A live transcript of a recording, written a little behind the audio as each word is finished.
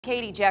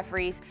Katie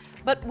Jeffries,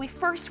 but we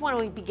first want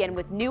to begin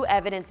with new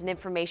evidence and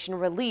information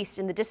released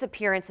in the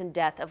disappearance and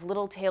death of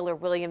little Taylor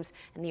Williams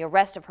and the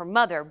arrest of her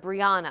mother,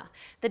 Brianna.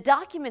 The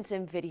documents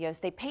and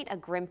videos, they paint a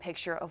grim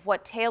picture of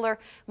what Taylor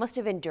must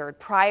have endured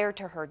prior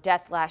to her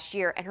death last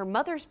year and her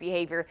mother's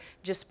behavior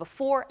just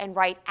before and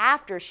right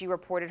after she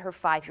reported her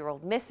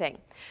 5-year-old missing.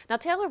 Now,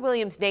 Taylor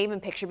Williams' name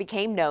and picture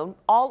became known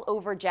all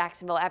over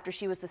Jacksonville after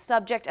she was the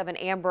subject of an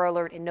Amber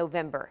Alert in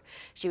November.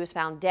 She was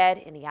found dead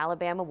in the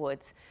Alabama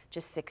woods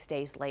just 6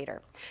 days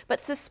later.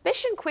 But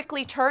suspicion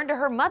quickly turned to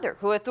her mother,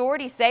 who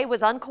authorities say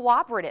was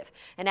uncooperative.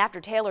 And after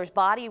Taylor's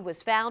body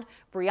was found,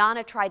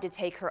 Brianna tried to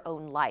take her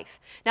own life.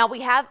 Now, we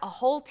have a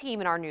whole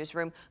team in our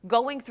newsroom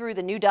going through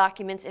the new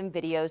documents and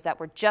videos that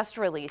were just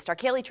released. Our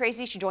Kaylee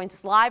Tracy, she joins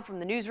us live from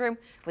the newsroom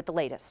with the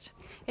latest.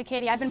 Hey,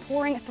 Katie, I've been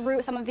pouring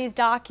through some of these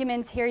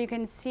documents here. You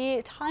can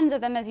see tons of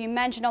them, as you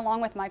mentioned,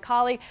 along with my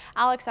colleague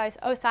Alex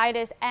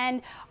Ositis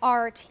and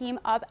our team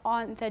up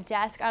on the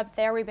desk up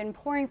there. We've been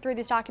pouring through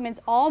these documents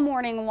all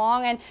morning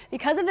long, and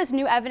because of this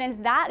new evidence,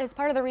 that is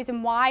part of the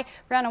reason why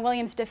Brianna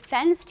Williams'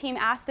 defense team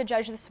asked the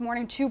judge this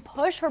morning to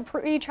push her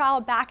pre-trial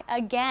back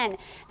again.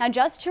 Now,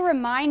 just to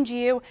remind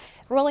you,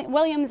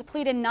 Williams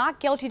pleaded not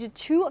guilty to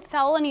 2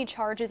 felony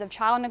charges of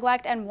child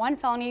neglect and 1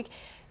 felony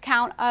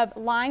count of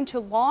lying to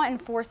law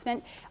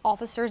enforcement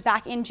officers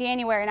back in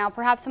January. Now,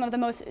 perhaps some of the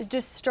most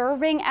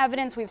disturbing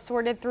evidence we've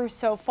sorted through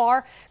so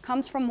far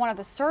comes from one of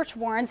the search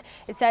warrants.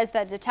 It says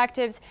that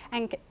detectives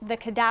and the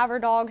cadaver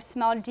dog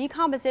smelled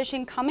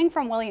decomposition coming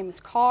from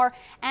Williams' car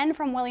and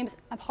from Williams'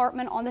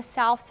 apartment on the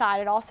south side.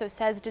 It also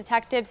says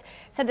detectives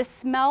said the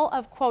smell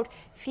of, quote,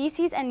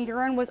 feces and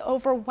urine was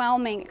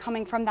overwhelming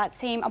coming from that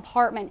same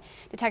apartment.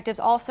 Detectives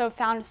also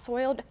found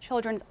soiled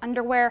children's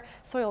underwear,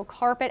 soiled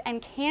carpet,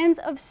 and cans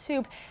of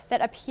soup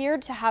that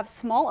appeared to have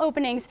small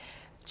openings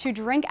to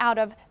drink out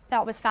of.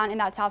 That was found in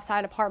that south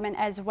side apartment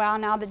as well.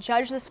 Now, the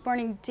judge this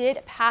morning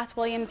did pass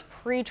Williams'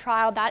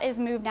 pre-trial. That is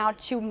moved now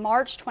to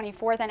March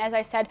 24th. And as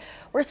I said,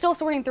 we're still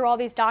sorting through all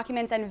these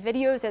documents and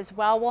videos as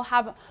well. We'll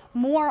have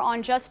more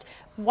on just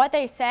what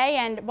they say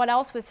and what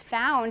else was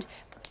found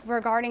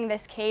regarding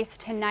this case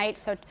tonight.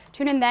 So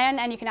tune in then,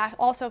 and you can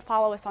also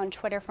follow us on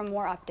Twitter for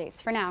more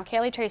updates. For now,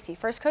 Kaylee Tracy,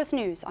 First Coast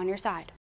News on your side.